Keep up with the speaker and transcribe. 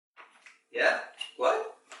Yeah?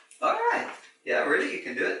 What? All right. Yeah, really? You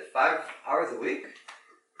can do it 5 hours a week?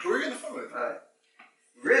 Who are you on the phone with?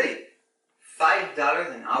 Really?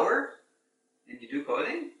 $5 an hour? And you do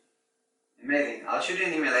coding? Amazing. I'll shoot you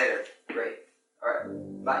an email later. Great. All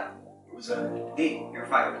right. Bye. What was that? D, you're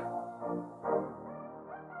fired.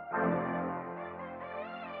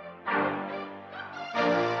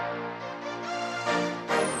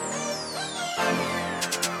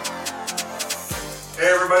 Hey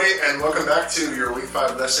everybody, and welcome back to your week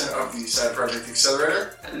 5 lesson of the Side Project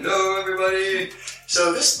Accelerator. Hello everybody.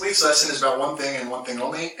 So this week's lesson is about one thing and one thing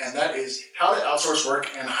only, and that is how to outsource work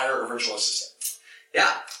and hire a virtual assistant.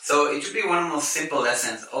 Yeah, so it should be one of the most simple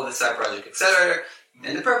lessons of the Side Project Accelerator,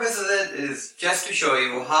 and the purpose of it is just to show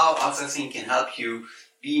you how outsourcing can help you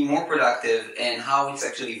be more productive and how it's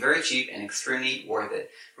actually very cheap and extremely worth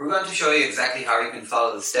it. We're going to show you exactly how you can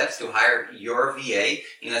follow the steps to hire your VA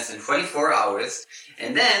in less than 24 hours.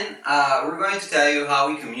 And then we're going to tell you how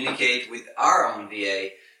we communicate with our own VA.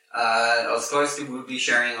 Of course, we'll be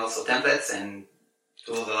sharing also templates and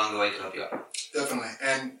tools along the way to help you out. Definitely.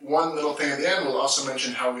 And one little thing at the end, we'll also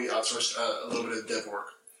mention how we outsourced a little bit of dev work.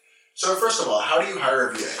 So first of all, how do you hire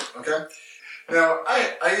a VA? Okay. Now,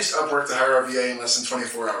 I used Upwork to hire a VA in less than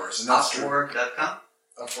 24 hours. And that's Upwork.com?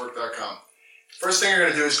 Upwork.com. First thing you're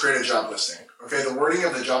going to do is create a job listing. Okay, the wording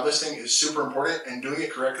of the job listing is super important, and doing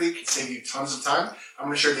it correctly can save you tons of time. I'm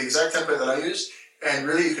going to share the exact template that I used, and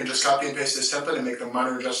really you can just copy and paste this template and make the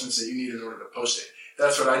minor adjustments that you need in order to post it.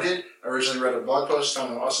 That's what I did. I originally read a blog post,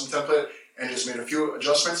 found an awesome template, and just made a few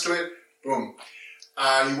adjustments to it. Boom.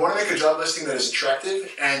 You want to make a job listing that is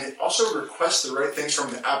attractive and also request the right things from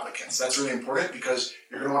the applicants. That's really important because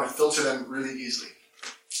you're going to want to filter them really easily.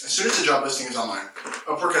 As soon as the job listing is online,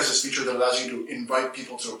 Upwork has this feature that allows you to invite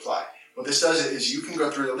people to apply. What this does is you can go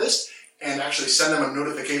through the list and actually send them a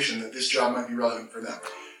notification that this job might be relevant for them.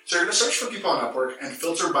 So you're going to search for people on Upwork and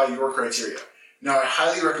filter by your criteria. Now, I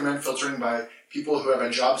highly recommend filtering by people who have a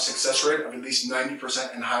job success rate of at least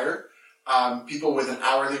 90% and higher, people with an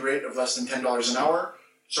hourly rate of less than $10 an hour,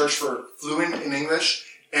 search for fluent in English,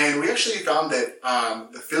 and we actually found that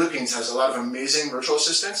the Philippines has a lot of amazing virtual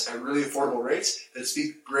assistants at really affordable rates that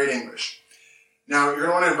speak great English. Now, you're going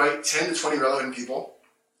to want to invite 10 to 20 relevant people,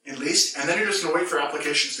 at least, and then you're just going to wait for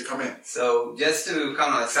applications to come in. So just to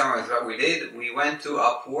kind of summarize what we did, we went to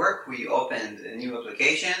Upwork, we opened a new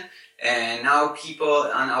application, and now people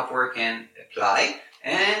on Upwork can apply.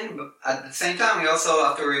 And at the same time, we also,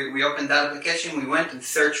 after we opened that application, we went and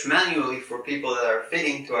searched manually for people that are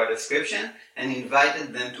fitting to our description and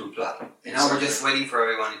invited them to apply. And now we're just waiting for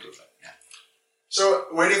everyone to apply. Yeah. So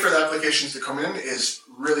waiting for the applications to come in is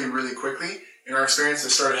really, really quickly. In our experience, it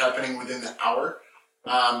started happening within the hour.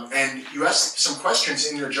 And you ask some questions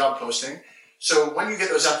in your job posting. So when you get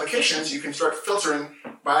those applications, you can start filtering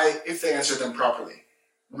by if they answered them properly.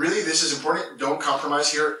 Really, this is important. Don't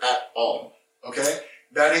compromise here at all. Okay?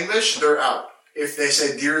 Bad English, they're out. If they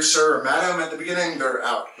say dear sir or madam at the beginning, they're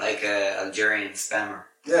out. Like an Algerian spammer.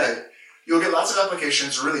 Yeah. You'll get lots of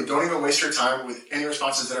applications. Really, don't even waste your time with any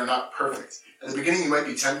responses that are not perfect. At the beginning, you might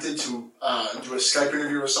be tempted to do a Skype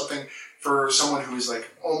interview or something for someone who is like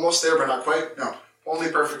almost there but not quite. No.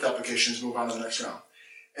 Only perfect applications move on to the next round.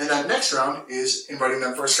 And that next round is inviting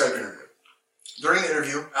them for a Skype interview. During the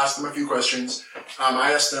interview, ask them a few questions.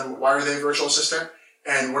 I asked them, why are they a virtual assistant?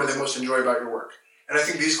 And what do they most enjoy about your work? And I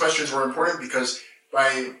think these questions were important because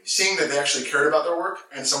by seeing that they actually cared about their work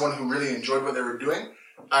and someone who really enjoyed what they were doing,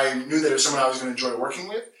 I knew that it was someone I was going to enjoy working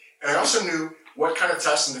with. And I also knew what kind of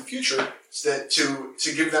tasks in the future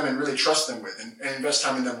to give them and really trust them with and invest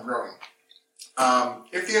time in them growing.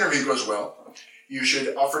 If the interview goes well, you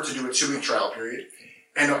should offer to do a 2-week trial period.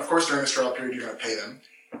 And of course, during this trial period, you're going to pay them.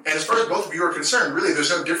 And as far as both of you are concerned, really, there's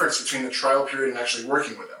no difference between the trial period and actually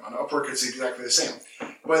working with them. On Upwork, it's exactly the same.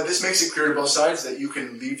 But this makes it clear to both sides that you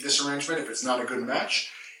can leave this arrangement if it's not a good match.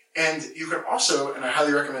 And you can also, and I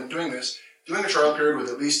highly recommend doing this, doing a trial period with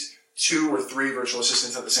at least 2 or 3 virtual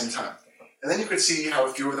assistants at the same time. And then you could see how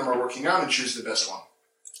a few of them are working out and choose the best one.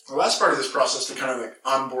 The last part of this process to kind of like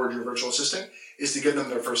onboard your virtual assistant is to give them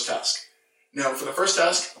their first task. Now, for the first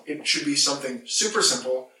task, it should be something super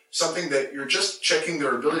simple, something that you're just checking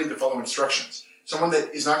their ability to follow instructions. Someone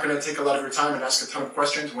that is not going to take a lot of your time and ask a ton of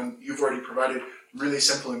questions when you've already provided really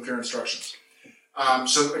simple and clear instructions.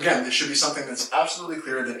 So again, this should be something that's absolutely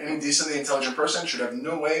clear that any decently intelligent person should have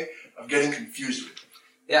no way of getting confused with.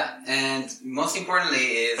 Yeah, and most importantly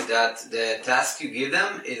is that the task you give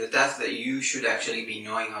them is a task that you should actually be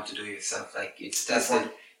knowing how to do yourself. Like, it's a task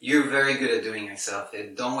that you're very good at doing yourself.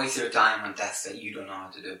 Don't waste your time on tasks that you don't know how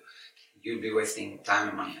to do. You'll be wasting time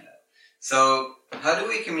and money on that. So how do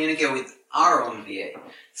we communicate with our own VA.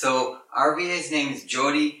 So our VA's name is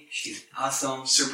Jody. She's awesome. Super